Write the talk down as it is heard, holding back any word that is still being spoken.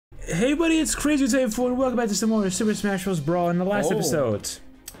Hey buddy, it's Crazy Table and welcome back to some more Super Smash Bros. Brawl. In the last episode,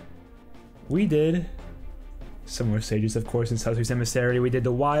 we did some more stages, of course, in Subspace Emissary. We did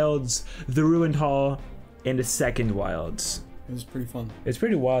the Wilds, the Ruined Hall, and the second Wilds. It was pretty fun. It's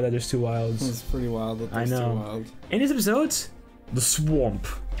pretty wild that there's two Wilds. It's pretty wild that there's two Wilds. In this episode, the Swamp.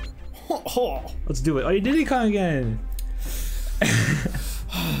 Let's do it. Oh, you did Kong again.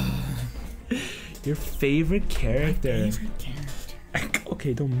 Your favorite character. My favorite character.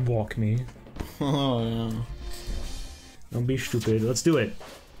 Okay, don't walk me. Oh, yeah. Don't be stupid. Let's do it.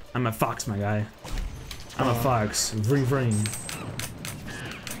 I'm a fox, my guy. I'm a fox. Ring, ring.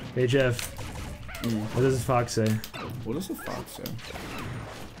 Hey, Jeff. What does the fox say? What does the fox say?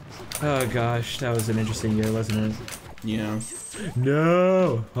 Oh, gosh. That was an interesting year, wasn't it? Yeah.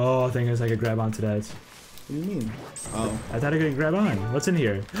 No! Oh, I think I could grab onto that. What do you mean? Oh. I thought I could grab on. What's in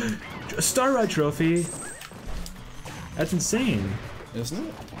here? A Star Ride trophy. That's insane. Isn't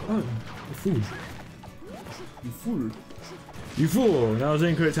it? Oh, you fool. You fool. You fool. That was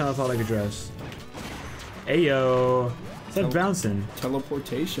incorrect time I thought I could dress. Ayo. Is that bouncing?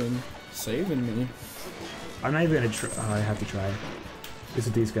 Teleportation. Saving me. I'm not even gonna try. Oh, I have to try. It's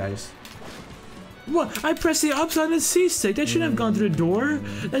with these guys. What? I pressed the ups on the C-stick. That shouldn't have gone through the door.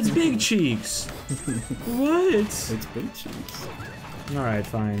 That's big cheeks. What? It's big cheeks. Alright,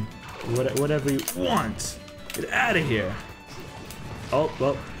 fine. Whatever you want. Get out of here. Oh,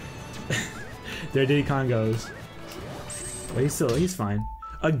 well. There Diddy Kong goes. But he's fine.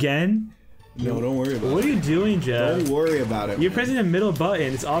 Again? No, don't worry about it. What are you doing, Jeff? Don't worry about it. You're pressing the middle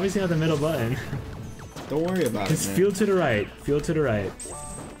button. It's obviously not the middle button. Don't worry about it, Just feel to the right. Feel to the right.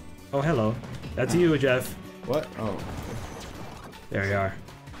 Oh, hello. That's you, Jeff. What? Oh. There we are.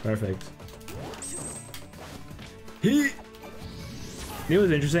 Perfect. You know what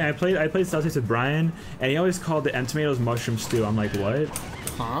was interesting? I played Subspace with Brian, and he always called the tomatoes mushroom stew. I'm like, what?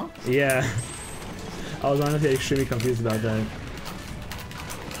 Huh? Yeah. I was honestly extremely confused about that.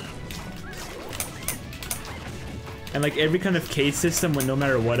 And like every kind of cave system, when no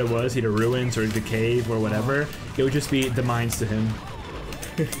matter what it was, either ruins or the cave or whatever, it would just be the mines to him.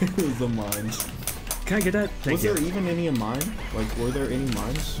 The mines. Can I get that? Thank you. Was there even any mine? Like, were there any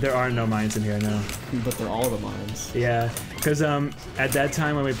mines? There are no mines in here, no. But they're all the mines. Yeah, because at that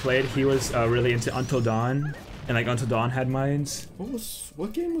time when we played, he was really into Until Dawn, and like Until Dawn had mines.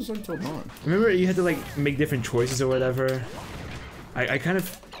 What game was Until Dawn? Remember you had to like make different choices or whatever. I kind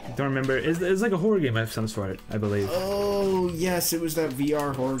of don't remember. It's like a horror game of some sort, I believe. Oh yes, it was that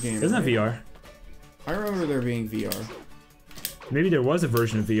VR horror game. Isn't that VR? I remember there being VR. Maybe there was a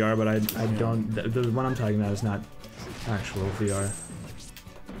version of VR, but I don't. The one I'm talking about is not actual VR.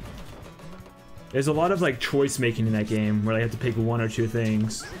 There's a lot of like choice making in that game where I have to pick one or two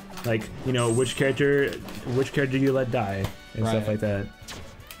things, like you know which character do you let die and stuff like that.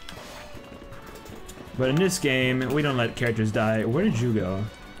 But in this game, we don't let characters die. Where did you go?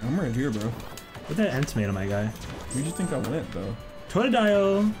 I'm right here, bro. What that end tomato, my guy? Where do you think I went, though?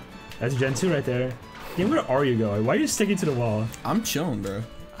 Totodile! That's Gen 2 right there. Yeah, where are you going? Why are you sticking to the wall? I'm chilling, bro.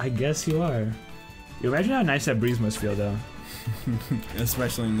 I guess you are. You imagine how nice that breeze must feel, though.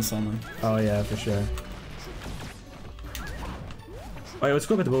 Especially in the summer. Oh yeah, for sure. Oh yeah, what's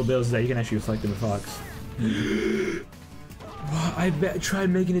cool about the little bills is that you can actually reflect in the fox. Well, I tried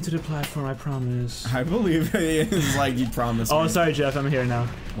making it to the platform, I promise. I believe it is like you promised. Oh, me. sorry, Jeff, I'm here now.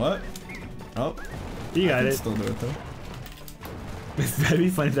 What? Oh. You got it. Still do it, though. That'd be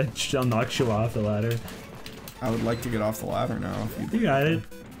funny if that shell knocks you off the ladder. I would like to get off the ladder now. If you got it.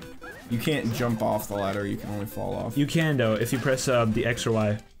 You can't jump off the ladder, you can only fall off. You can, though, if you press the X or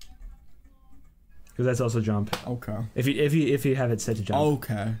Y. Because that's also jump. Okay. If you have it set to jump.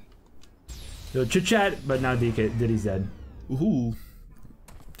 Okay. So chit-chat, but now Diddy's dead. Ooh.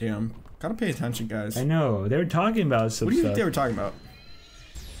 Damn. Gotta pay attention, guys. I know. They were talking about some What do you stuff. think they were talking about?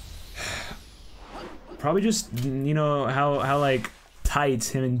 Probably just, you know, how like tight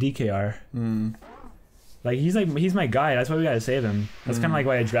him and DK are. Like he's my guy. That's why we gotta save him. That's kind of like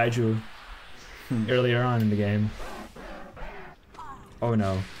why I dragged you earlier on in the game. Oh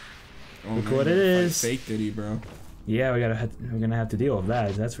no! Oh, Look man, what it is. Fake Diddy, bro. Yeah, we're gonna have to deal with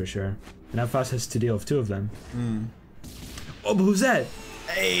that. That's for sure. And now Foss has to deal with two of them. Oh, but who's that?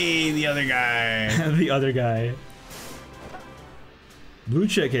 Hey, the other guy. The other guy. Blue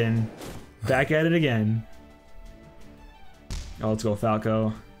Chicken. Back at it again. Oh, let's go,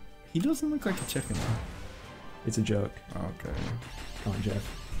 Falco. He doesn't look like a chicken. It's a joke. Okay. Come on, Jeff.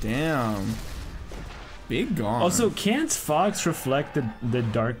 Damn. Big gone. Also, can't Fox reflect the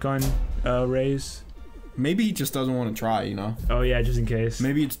dark gun rays? Maybe he just doesn't want to try, you know? Oh yeah, just in case.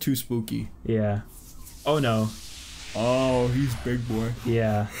 Maybe it's too spooky. Yeah. Oh no. Oh, he's big boy.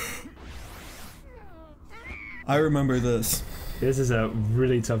 Yeah. I remember this. This is a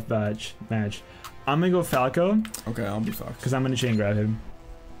really tough match. I'm gonna go Falco. Okay, I'll be Fox. Because I'm gonna chain grab him.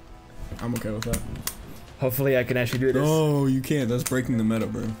 I'm okay with that. Hopefully I can actually do this. No, you can't. That's breaking the meta,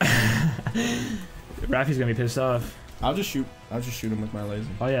 bro. Rafi's gonna be pissed off. I'll just shoot him with my laser.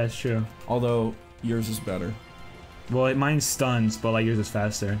 Oh yeah, it's true. Although yours is better. Well, mine stuns, but like yours is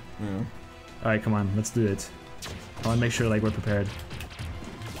faster. Yeah. All right, come on, let's do it. I want to make sure like we're prepared.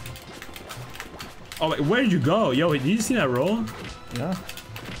 Oh wait, where did you go? Yo, did you see that roll? Yeah.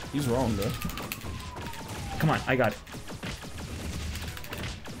 He's wrong, bro. Come on, I got it.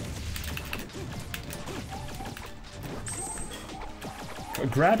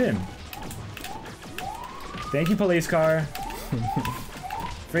 Grab him. Thank you, police car.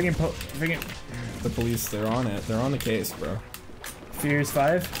 Friggin' The police, they're on it. They're on the case, bro. Furious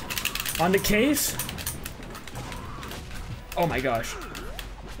 5. On the case? Oh my gosh.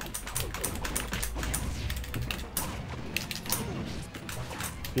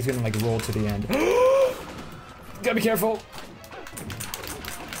 He's gonna like roll to the end. Gotta be careful.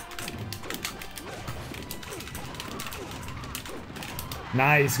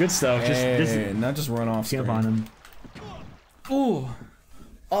 Nice, good stuff. Hey, not just run off. Jump on him. Ooh,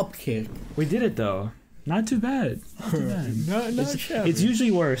 Up kick. we did it though. Not too bad. Not too bad. Not shabby. It's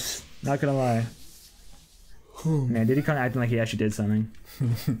usually worse. Not gonna lie. Man, Diddy kind of acting like he actually did something.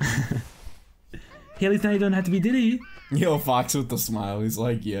 Hey, at least now you don't have to be Diddy. Yo, Fox with the smile. He's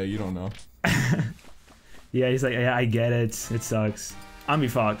like, yeah, you don't know. Yeah, he's like, yeah, I get it. It sucks. I'm be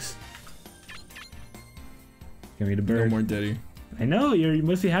Fox. Give me the No bird. more Diddy. I know, you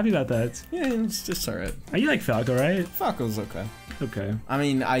must be happy about that. Yeah, it's just alright. Are you like Falco, right? Falco's okay. Okay. I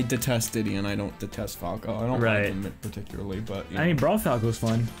mean, I detest Diddy and I don't detest Falco. I don't Right. like him particularly, but you I know, mean, Brawl Falco's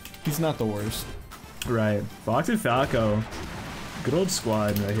fun. he's not the worst. Right. Fox and Falco. Good old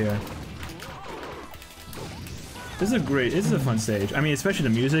squad right here. This is a fun stage. I mean, especially the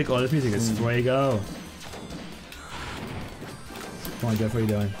music. Oh, this music is way to go. Come on, Jeff, what are you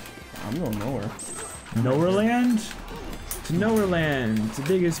doing? I'm going nowhere. Nowhere Land? To Nowhere Land, the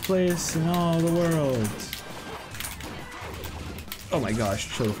biggest place in all the world. Oh my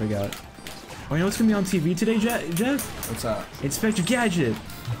gosh, totally forgot. Oh, you know what's gonna be on TV today, Jeff? What's that? Inspector Gadget.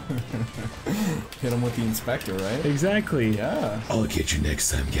 Hit him with the inspector, right? Exactly. Yeah. I'll get you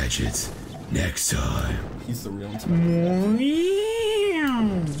next time, Gadget. Next time. He's the real inspector.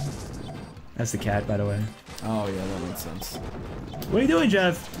 That's the cat, by the way. Oh, yeah, that makes sense. What are you doing,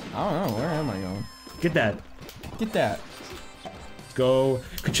 Jeff? I don't know. Where am I going? Get that. Get that. Go.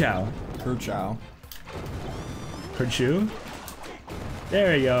 Ka-chow. Kerchow. Kerchoo?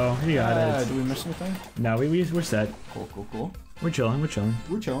 There you go. You got it. Do we miss anything? No, we're set. Cool, cool, cool. We're chilling. We're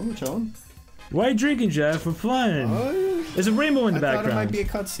chilling. Why are you drinking, Jeff? We're playing. Oh, There's a rainbow in the I thought it background. might be a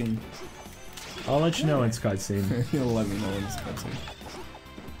cutscene. I'll let you know when it's cutscene. You'll let me know when it's a cutscene.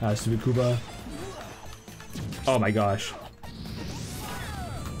 Subicuba. Oh my gosh.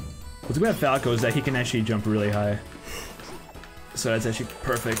 What's good about Falco is that he can actually jump really high. So that's actually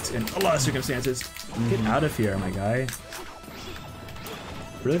perfect in a lot of circumstances. Get out of here, my guy.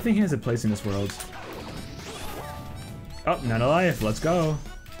 Really think he has a place in this world. Oh, none of life. Let's go.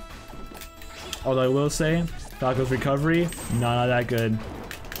 Although I will say, Falco's recovery, not that good.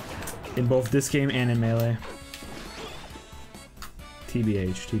 In both this game and in Melee.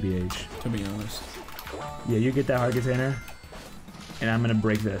 TBH, TBH. To be honest. Yeah, you get that heart container, and I'm gonna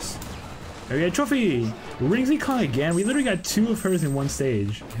break this. Oh, we got a trophy! Ringsley Kong again. We literally got 2 of hers in one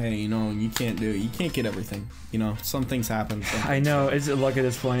stage. Hey, you know, you can't do it. You can't get everything. You know, some things happen. I know, it's luck at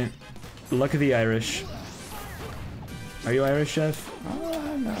this point. Luck of the Irish. Are you Irish, Chef?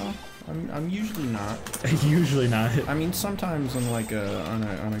 No. I'm usually not. Usually not. I mean, sometimes on like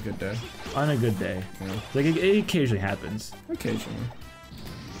on a good day. On a good day. Yeah. Like, it occasionally happens. Occasionally.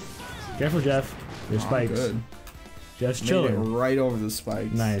 Careful, Jeff. There's spikes. Good. Jeff's Made it chilling. right over the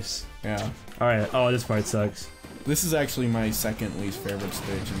spikes. Nice. Yeah. Alright, oh, this part sucks. This is actually my second least favorite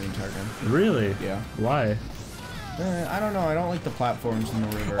stage in the entire game. Really? Yeah. Why? I don't know. I don't like the platforms in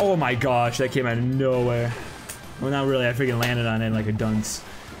the river. Oh my gosh, that came out of nowhere. Well, not really. I freaking landed on it like a dunce.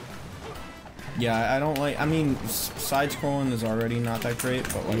 Yeah, I don't like. I mean, side-scrolling is already not that great,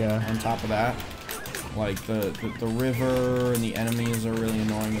 but like Yeah. on top of that, like the river and the enemies are really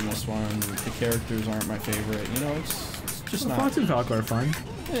annoying in this one. The characters aren't my favorite. You know, it's just Well, not. Fox and Falco are fun.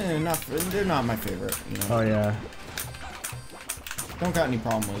 They're not my favorite. You know. Oh yeah. Don't got any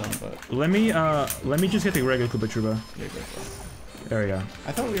problem with them, but Let me just get the regular Koopa Troopa. yeah, go for it. There we go.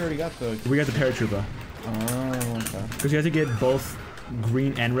 I thought we already got the. We got the Paratroopa. Oh, okay. Because you have to get both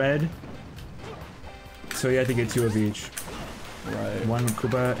green and red so you have to get 2 of each. Right. 1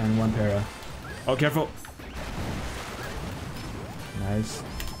 Koopa and 1 Para. Oh, careful! Nice.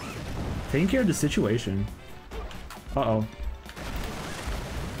 Taking care of the situation. Uh-oh.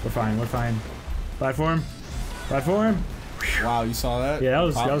 We're fine, we're fine. Platform! Platform! Wow, you saw that? Yeah,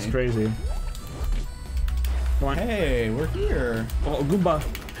 that was crazy. Come on. Hey, we're here. Oh, Goomba!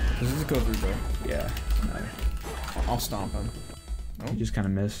 This is a go through door. Yeah. No. I'll stomp him. You just kind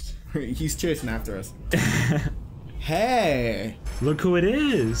of missed. He's chasing after us. Hey! Look who it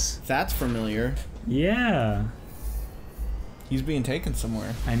is! That's familiar. Yeah. He's being taken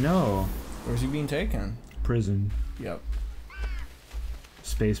somewhere. I know. Where's he being taken? Prison. Yep.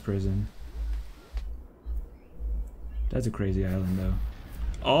 Space prison. That's a crazy island, though.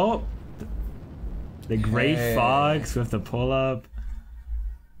 Oh! The Gray Fox with the pull-up.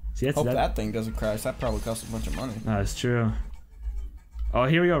 See, that's Hope that thing doesn't crash. That probably costs a bunch of money. No, that's true. Oh,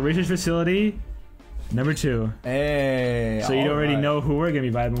 here we go. Research facility. Number 2. Hey! So you already know who we're gonna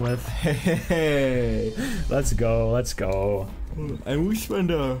be vibing with. Hey! Let's go, let's go. And we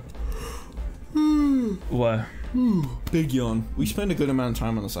spend a... What? Big yawn. We spend a good amount of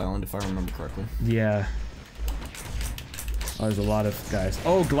time on this island, if I remember correctly. Yeah. Oh, there's a lot of guys.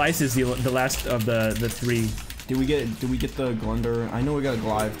 Oh, Glyce is the last of the 3. Did we get the Glunder? I know we got a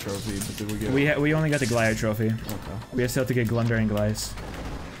Glyve trophy, but did we get... We only got the Glyde trophy. Okay. We still have to get Glunder and Glyce.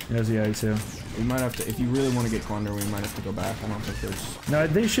 And those are the other 2. We might have to, if you really want to get Glunder, we might have to go back. I don't think there's... No,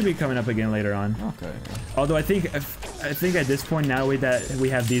 they should be coming up again later on. Okay. Yeah. Although I think at this point now that we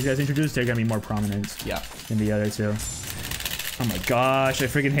have these guys introduced, they're gonna be more prominent. Yeah. Than the other 2. Oh my gosh, I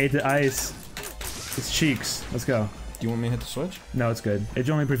freaking hate the ice. It's cheeks. Let's go. Do you want me to hit the switch? No, it's good. It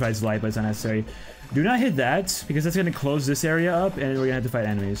only provides light, but it's unnecessary. Do not hit that, because that's gonna close this area up, and we're gonna have to fight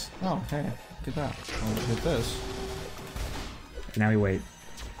enemies. Oh, hey, look at that. I'll hit this. Now we wait.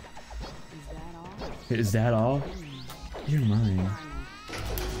 Is that all? You're mine.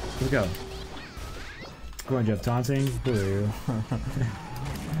 Let's go. Come on, Jeff. Taunting. Who are you?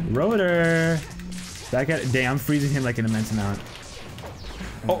 Rotor! Back at it. Damn, I'm freezing him like an immense amount.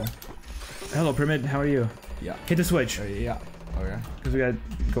 Oh! Hello, Pyramid. How are you? Yeah. Hit the switch. Yeah. Okay. Because we gotta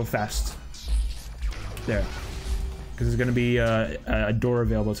go fast. There. Because there's gonna be a door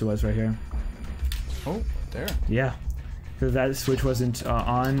available to us right here. Oh, there. Yeah. Because if that switch wasn't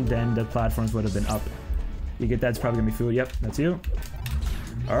on, then the platforms would have been up. You get that, it's probably gonna be food. Yep, that's you.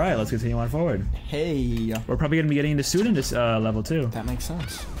 Alright, let's continue on forward. Hey. We're probably gonna be getting into student this level too. That makes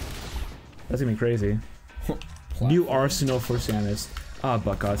sense. That's gonna be crazy. New arsenal for Samus. Ah,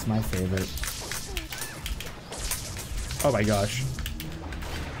 Buckot's my favorite. Oh my gosh.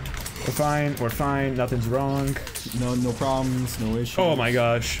 We're fine, nothing's wrong. No problems, no issues. Oh my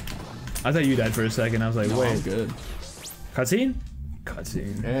gosh. I thought you died for a second, I was like, no, wait. I'm good. Cutscene?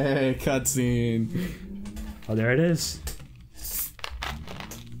 Cutscene. Hey, cutscene. Oh, there it is.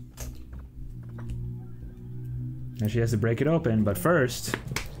 Now she has to break it open, but first,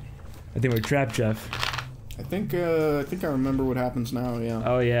 I think we're trapped, Jeff. I think I remember what happens now. Yeah.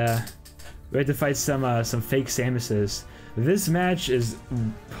 Oh yeah, we have to fight some fake Samuses. This match is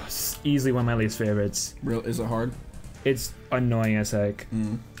easily one of my least favorites. Real? Is it hard? It's annoying as heck.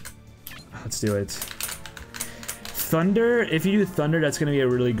 Let's do it. Thunder. If you do Thunder, that's gonna be a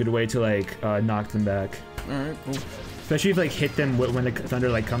really good way to like knock them back. All right. Cool. Especially if like hit them when the Thunder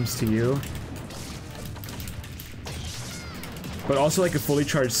like comes to you. But also like a fully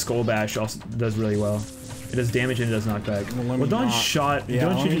charged Skull Bash also does really well. It does damage and it does knockback. Well, don't shot. Yeah,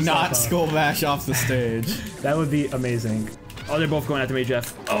 don't shoot not Skull Bash off the stage. That would be amazing. Oh, they're both going after me,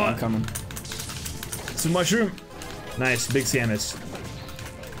 Jeff. Oh, I'm coming. Some mushroom. Nice, big Samus.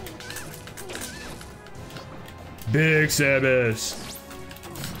 Big Samus.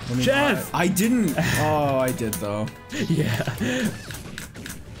 Jeff! I didn't. Oh, I did though. Yeah.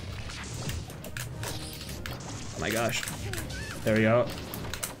 Oh my gosh. There we go.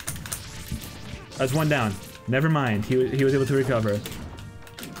 That's one down. Never mind. He was able to recover.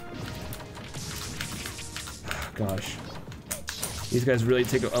 Gosh. These guys really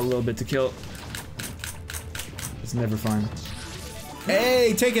take a little bit to kill. It's never fun.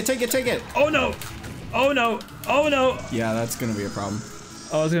 Hey, take it, take it, take it! Oh no! Oh no! Oh no! Yeah, that's gonna be a problem.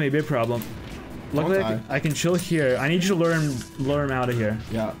 Oh, it's gonna be a big problem. Luckily, I can chill here. I need you to lure him out of here.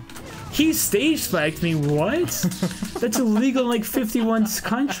 Yeah. He stage spiked me. What? That's illegal in like 51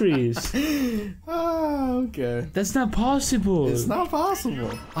 countries. Ah, okay. That's not possible. It's not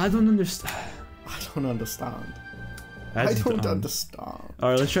possible. I don't understand. I don't understand. That's I don't dumb. understand.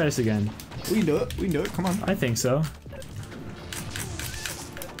 All right, let's try this again. We can do it. We can do it. Come on. I think so.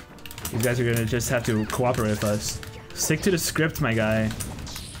 You guys are gonna just have to cooperate with us. Stick to the script, my guy.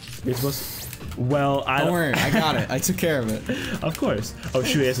 You're supposed to... Well, Don't worry, I got it. I took care of it. Of course. Oh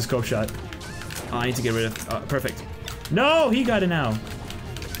shoot, he has a scope shot. Oh, I need to get rid of. Perfect. No, he got it now.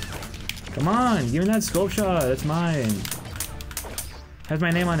 Come on, give me that scope shot. That's mine. Has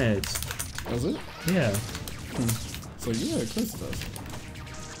my name on it. Does it? Yeah. So yeah, of course it does.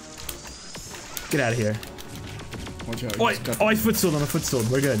 Get out of here. Watch out. Oh, I footstooled him. I footstooled.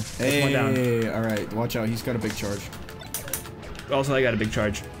 We're good. That's one down. Hey, all right. Watch out. He's got a big charge. Also, I got a big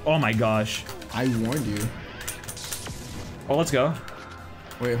charge. Oh my gosh. I warned you. Oh, let's go.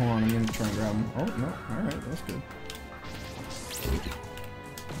 Wait, hold on. I'm gonna try and grab him. Oh no. All right, that's good.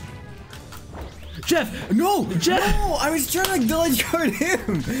 Jeff! No! Jeff! No! I was trying to dodge guard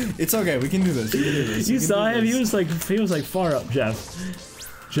him! It's okay, we can do this. We can do this. You saw him? He was like far up, Jeff.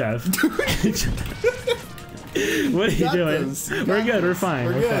 Jeff. What are you doing? We're good, we're fine.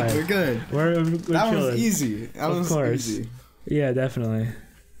 We're good, fine. we're good. We're that chilling. was easy. That of was course. easy. Yeah, definitely.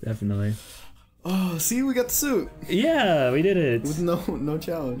 Definitely. Oh, see, we got the suit. Yeah, we did it. With no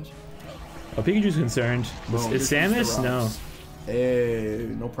challenge. Oh, Pikachu's concerned. Is Samus? No. Hey,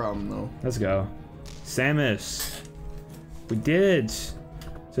 no problem though. Let's go. Samus. We did. So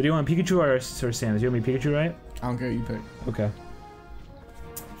do you want Pikachu or Samus? You want me Pikachu, right? I don't care, you pick. Okay.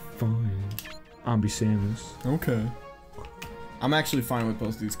 Fine. I'll be Samus. Okay. I'm actually fine with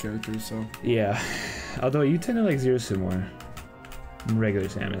both these characters, so. Yeah. Although you tend to like Zero Suit more than regular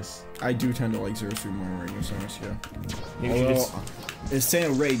Samus. I do tend to like Zero Suit more than regular Samus, yeah. Although, it's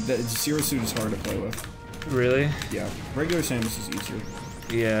saying that Zero Suit is hard to play with. really? Yeah. Regular Samus is easier.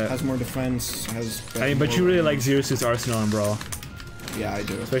 Yeah. Has more defense, has... I mean, but you really like Zero Suit's Arsenal and Brawl. Yeah, I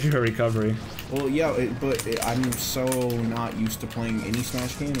do. Especially her recovery. Well, yeah, I'm so not used to playing any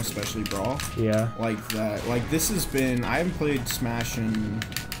Smash game, especially Brawl. Yeah. Like that. Like, this has been... I haven't played Smash in...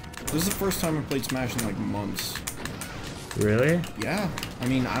 This is the first time I've played Smash in, like, months. Really? Yeah. I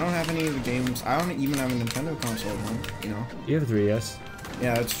mean, I don't have any of the games... I don't even have a Nintendo console at home, you know? You have a 3DS.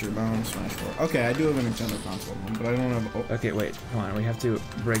 Yeah, that's true, but I don't have Smash 4. Okay, I do have a Nintendo console at home, but I don't have... Oh. Okay, wait. Come on. We have to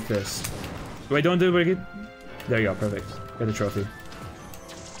break this. Wait, don't break it. There you go. Perfect. Get the trophy.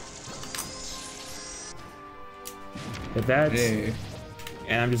 Hit that. Hey.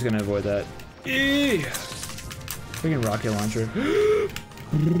 And I'm just gonna avoid that. Freaking rocket launcher.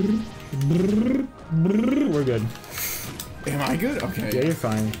 We're good. Am I good? Okay. Yeah, you're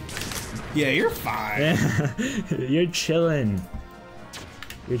fine. Yeah, you're fine. You're chilling.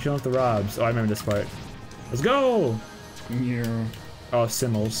 You're chilling with the Robs. Oh, I remember this part. Let's go! Yeah. Oh,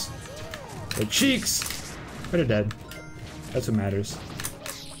 Simmels. The cheeks! But they're dead. That's what matters.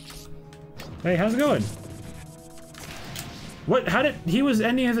 Hey, how's it going? What? How did... He was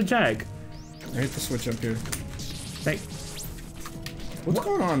ending his attack. I hit the switch up here. Like... What's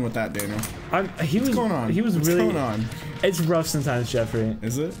going on with that, Daniel? What's going on? He was What's really... going on? It's rough sometimes, Jeffrey.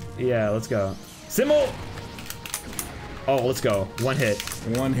 Is it? Yeah, let's go. Simmel! Oh, let's go. One hit.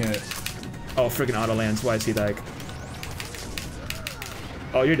 One hit. Oh, freaking auto lands. Why is he like...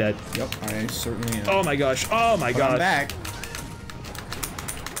 Oh, you're dead. Yep, I certainly am. Oh my gosh. Oh my gosh. I'm back.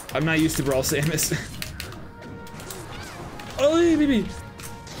 I'm not used to Brawl Samus. Oh, baby.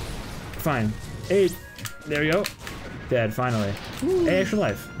 Fine. 8. There we go. Dead, finally. Ooh. Hey, extra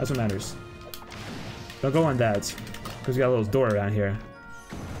life. That's what matters. Don't go on that. Because we got a little door around here.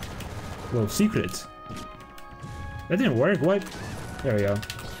 A little secret. That didn't work. What? There we go.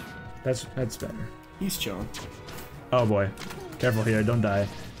 That's better. He's chilling. Oh boy. Careful here. Don't die.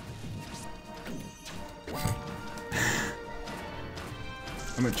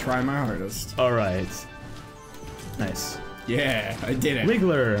 I'm gonna try my hardest. Alright. Nice. Yeah, I did it.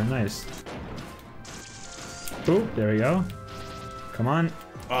 Wiggler. Nice. Ooh, there we go. Come on.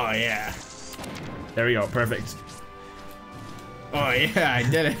 Oh, yeah. There we go. Perfect. Oh, yeah, I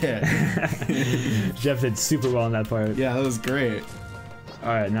did it. Jeff did super well in that part. Yeah, that was great.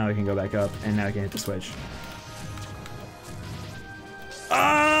 Alright, now we can go back up, and now we can hit the switch.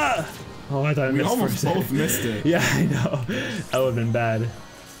 Ah! Oh, I thought I we missed almost both missed it. Yeah, I know. That would have been bad.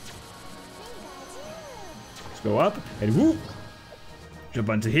 Let's go up, and whoop! Jump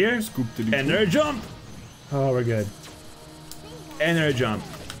onto here, Scoop and there jump! Oh, we're good. And there jump.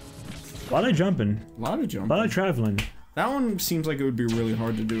 A lot of jumping. A lot of jumping. A lot of traveling. That one seems like it would be really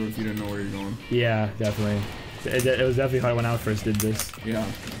hard to do if you didn't know where you're going. Yeah, definitely. It was definitely hard when I first did this. Yeah.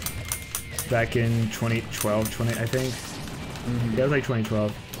 Back in 2012, I think. Mm-hmm. Yeah, it was like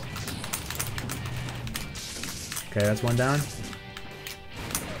 2012. Okay, that's one down.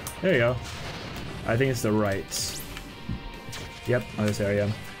 There you go. I think it's the right. Yep, on this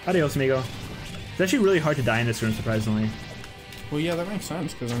area. Adios, amigo. It's actually really hard to die in this room, surprisingly. Well, yeah, that makes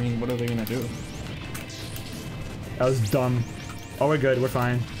sense, because, I mean, what are they gonna do? That was dumb. Oh, we're good. We're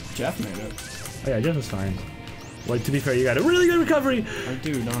fine. Jeff made it. Oh yeah, Jeff is fine. Well, to be fair, you got a really good recovery. I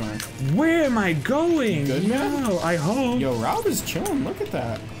do, don't I? Where am I going? Good, man? No, I hope. Yo, Rob is chilling. Look at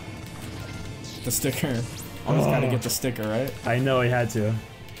that. The sticker. Almost gotta get the sticker, right? I know I had to.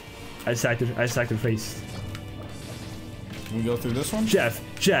 I sacked her face. Can we go through this one? Jeff,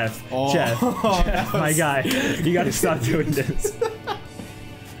 Jeff, Oh, Jeff, my guy. You gotta stop doing this.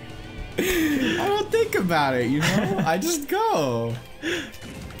 I don't think about it, you know? I just go.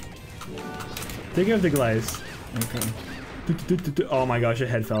 Take out the glass. Okay. Oh my gosh, your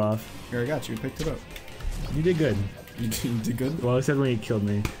head fell off. Here, I got you. Picked it up. You did good. You did good? Well, except when you killed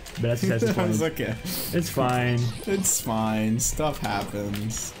me. But that's besides the point. It's okay. It's fine. It's fine. Stuff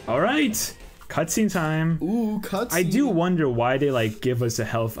happens. Alright. Cutscene time. Ooh, cutscene. I do wonder why they like give us a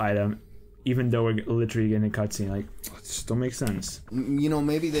health item even though we're literally getting a cutscene. Like, it just don't make sense. You know,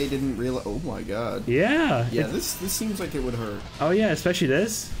 maybe they didn't realize. Oh my god. Yeah. Yeah, this seems like it would hurt. Oh yeah, especially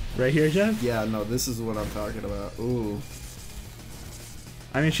this. Right here, Jeff? Yeah, no, this is what I'm talking about. Ooh.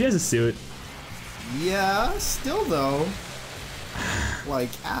 I mean, she has a suit. Yeah, still though. Like,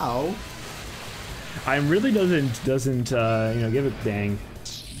 ow. I really doesn't you know, give a dang.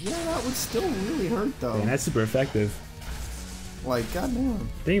 Yeah, that would still really hurt though. And that's super effective. Like, goddamn.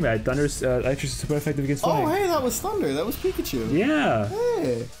 Think about it, Thunder's actually super effective against Oh, flying. hey, that was Thunder. That was Pikachu. Yeah.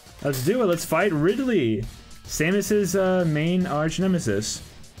 Hey. Let's do it. Let's fight Ridley. Samus's main arch nemesis.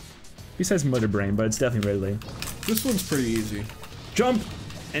 Besides Mother Brain, but it's definitely Ridley. This one's pretty easy. Jump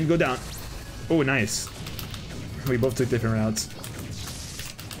and go down. Oh, nice. We both took different routes.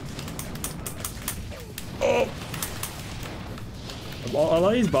 Oh! A lot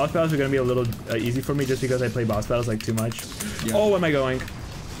of these boss battles are going to be a little easy for me just because I play boss battles like too much. Yeah. Oh, where am I going?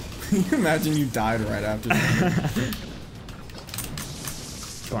 Can you imagine you died right after that?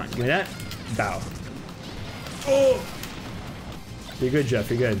 Come on, give me that. Bow. Oh! You're good, Jeff.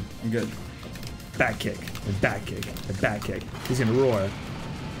 You're good. I'm good. Back kick. And back kick. And back kick. He's going to roar.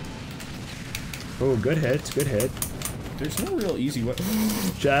 Oh, good hit. Good hit. There's no real easy way.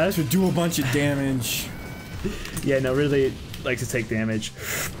 Jazz. To do a bunch of damage. Yeah, no, really likes to take damage.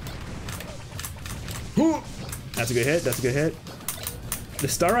 That's a good hit. That's a good hit. The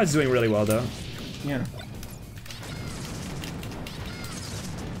Star Rod's doing really well, though. Yeah.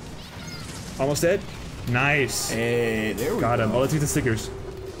 Almost dead. Nice. Hey, there we go. Got him. Oh, let's get the stickers.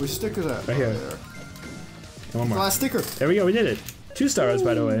 Which sticker's that? Right here. Oh, there. And one more. Last sticker. There we go. We did it. 2 Star Rods,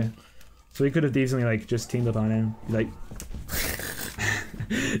 by the way. So we could have easily like just teamed up on him. Like,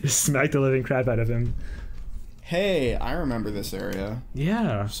 just smacked the living crap out of him. Hey, I remember this area.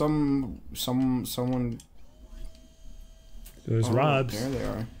 Yeah. Someone. It was Rob's. There they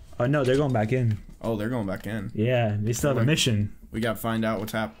are. Oh no, they're going back in. Oh, they're going back in. Yeah, they still have a mission. We gotta find out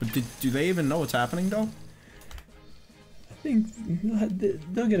what's happening. But do they even know what's happening though? I think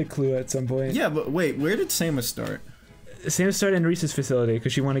they'll get a clue at some point. Yeah, but wait, where did Samus start? Samus started in Reese's facility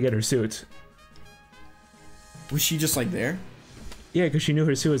because she wanted to get her suit. Was she just like there? Yeah, because she knew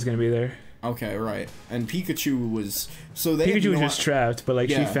her suit was gonna be there. Okay, right. And Pikachu was so they. Pikachu was just trapped, but like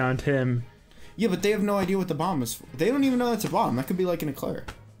Yeah. she found him. Yeah, but they have no idea what the bomb is for. They don't even know that's a bomb. That could be like an eclair.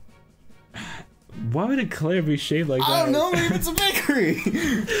 Why would Eclair be shaped like that? I don't know. Maybe it's a bakery.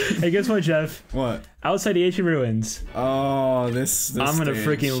 Hey, guess what, Jeff? What? Outside the ancient ruins. Oh, this I'm gonna stage.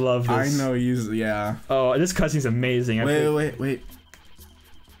 freaking love this. I know you. Yeah. Oh, this cutscene's amazing. Wait.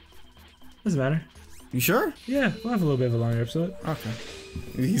 Doesn't matter. You sure? Yeah, we'll have a little bit of a longer episode. Okay.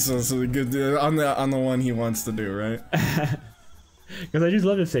 He's so good on the one he wants to do, right? Because I just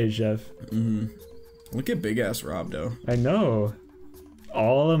love this stage, Jeff. Mm-hmm. Look at big ass Rob though. I know.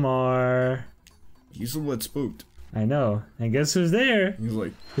 Olimar. He's a little spooked. I know. And guess who's there? He's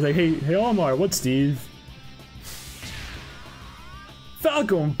like, hey Olimar, what's Steve?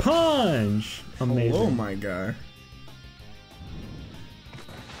 Falcon Punch! Amazing. hello, my guy.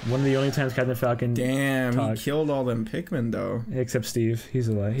 One of the only times Captain Falcon. Damn, talked. he killed all them Pikmin though. Except Steve. He's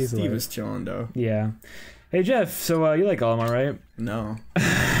alive. He's Steve alive. is chilling though. Yeah. Hey Jeff, so you like Olimar, right? No.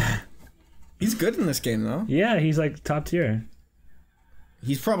 He's good in this game though. Yeah, he's like top tier.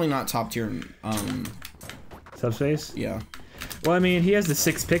 He's probably not top tier in, Subspace? yeah. Well, I mean, he has the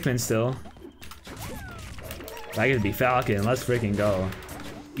 6 Pikmin still. I could be Falcon. Let's freaking go.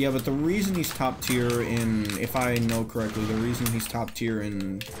 Yeah, but the reason he's top tier in, if I know correctly, the reason he's top tier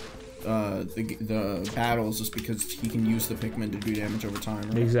in the battles is because he can use the Pikmin to do damage over time,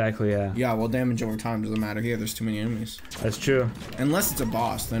 right? Exactly, yeah. Yeah, well, damage over time doesn't matter here. There's too many enemies. That's true. Unless it's a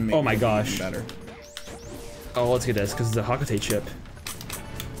boss, then maybe Oh my it'll be gosh. even better. Oh, let's get this, because it's a Hakate chip.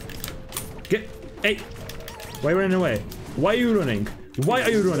 Hey! Why are you running away? Why are you running? Why are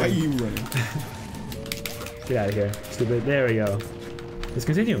you running? Why are you running? Get out of here, stupid. There we go. Let's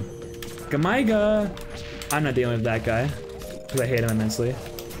continue. Gamaiga! I'm not dealing with that guy. Because I hate him immensely.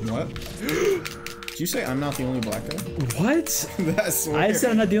 What? Did you say I'm not the only black guy? What? That's I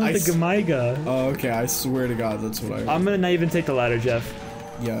said I'm not dealing with the Gamaiga. Oh, okay. I swear to God, that's what I heard. I'm gonna not even take the ladder, Jeff.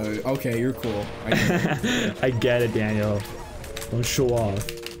 Yeah, okay, you're cool. I get it. I get it, Daniel. Don't show off.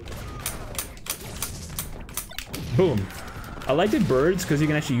 Boom. I like the birds because you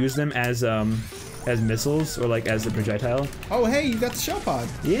can actually use them as missiles or like as a projectile. Oh, hey, you got the shell pod.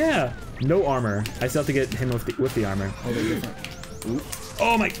 Yeah. No armor. I still have to get him with the armor. Oh, they're different. Oop.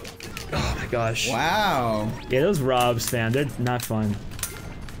 Oh my gosh. Wow. Yeah, those robs, fam, they're not fun.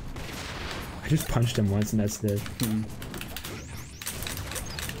 I just punched him once and that's it.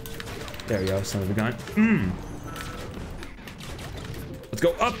 There we go, son of a gun. Let's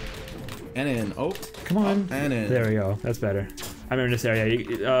go up. And in. Oh. Come on. Up and in. There we go. That's better. I remember this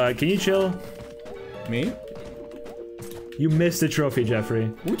area. Can you chill? Me? You missed the trophy, Jeffrey.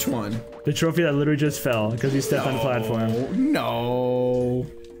 Which one? The trophy that literally just fell because you stepped on the platform. No.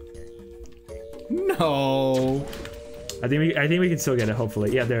 No. I think we can still get it.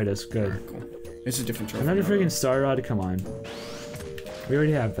 Hopefully. Yeah, there it is. Good. Cool. It's a different trophy. Another freaking star rod. Come on. We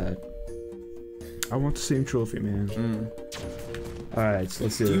already have that. I want the same trophy, man. Alright, so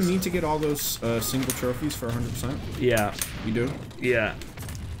let's do this. Do you need to get all those single trophies for 100%? Yeah. You do? Yeah.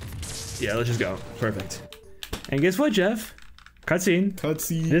 Yeah, let's just go. Perfect. And guess what, Jeff? Cutscene.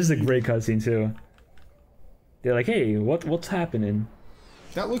 Cutscene. This is a great cutscene, too. They're like, hey, what's happening?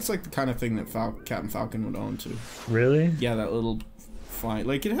 That looks like the kind of thing that Captain Falcon would own, too. Really? Yeah, that little fly.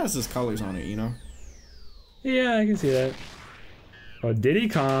 Like, it has his colors on it, you know? Yeah, I can see that. Oh, Diddy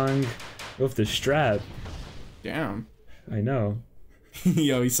Kong with the strap. Damn. I know.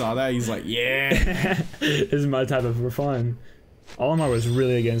 Yo, he saw that. He's like, yeah. This is my type of for fun. Olimar was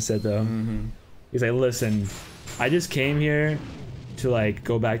really against it, though. He's like, listen, I just came here to, like,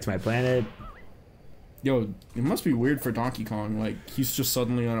 go back to my planet. Yo, it must be weird for Donkey Kong. Like, he's just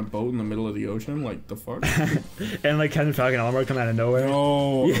suddenly on a boat in the middle of the ocean. Like, the fuck? And, like, Captain Falcon and Olimar come out of nowhere.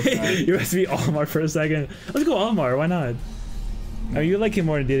 No. Okay. You have to be Olimar for a second. Let's go Olimar. Why not? I mean, you like him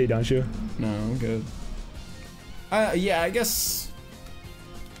more than Diddy, don't you? No, I'm good. Yeah, I guess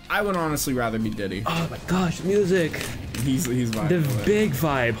I would honestly rather be Diddy. Oh my gosh, music. He's vibing. The big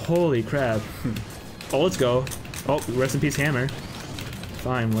vibe. Holy crap. Oh, let's go. Oh, rest in peace, Hammer.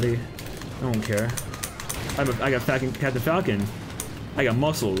 Fine, what do you... I don't care. I got Captain Falcon. I got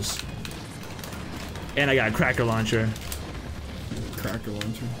muscles. And I got a cracker launcher. Cracker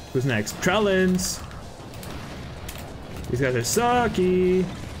launcher. Who's next? Trellins. These guys are sucky.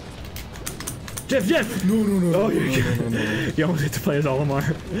 Jeff! No. Oh, you almost get to play as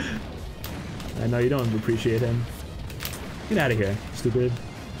Olimar. I know you don't appreciate him. Get out of here, stupid.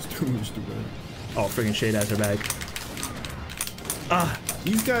 Stupid. Oh, friggin' Shade has her back. Ah!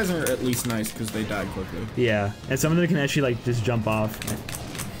 These guys are at least nice because they die quickly. Yeah, and some of them can actually, like, just jump off,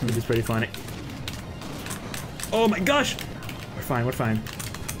 which is pretty funny. Oh my gosh! We're fine.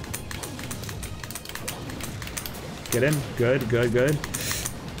 Get in. Good.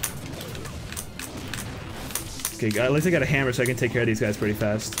 Okay, at least I got a hammer so I can take care of these guys pretty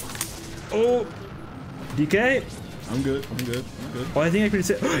fast. Oh! DK? I'm good. Oh, I think I can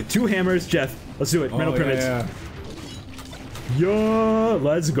say 2 hammers, Jeff. Let's do it. Metal pyramids. Yeah. Yo,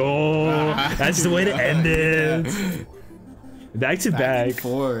 let's go. That's the way to end it. Back to back. And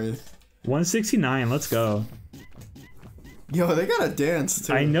forth. 169. Let's go. Yo, they gotta dance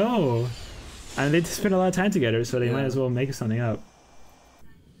too. I know. And they spent a lot of time together, so they might as well make something up.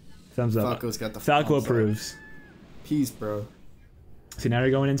 Thumbs up. Falco's got the Falco thumbs up. approves. Peace, bro. So now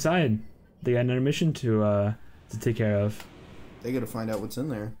they're going inside. They got another mission to take care of. They gotta find out what's in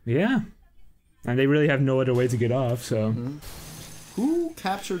there. Yeah. And they really have no other way to get off, so. Who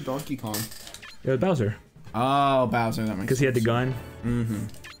captured Donkey Kong? It was Bowser. Oh, Bowser, that makes sense. Because he had the gun.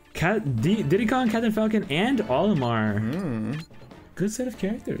 Diddy Kong, Captain Falcon, and Olimar. Good set of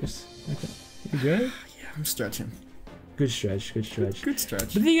characters. Okay. You good? Yeah, I'm stretching. Good stretch. Good stretch. But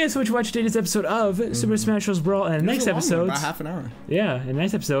thank you guys so much for watching today's episode of Super Smash Bros. Brawl. And the next episode. About half an hour. Yeah, in the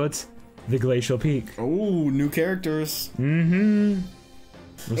next episode, the Glacial Peak. Oh, new characters.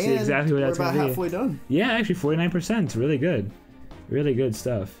 We'll see exactly what that's going to be. We're about halfway done. Yeah, actually 49%. Really good. Really good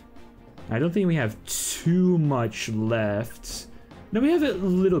stuff. I don't think we have too much left. No, we have a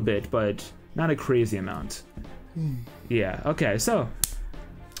little bit, but not a crazy amount. Yeah, okay, so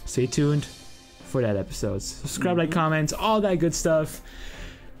stay tuned for that episode. Subscribe, like, comments, all that good stuff.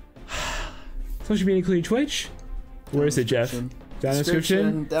 Social media including Twitch. Where is it, Jeff? Down in the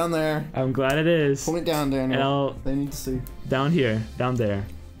description? Down there. I'm glad it is. Point down, Daniel. They need to see. Down here. Down there.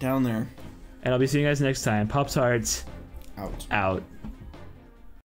 Down there. And I'll be seeing you guys next time. Pops Hearts. Out. Out.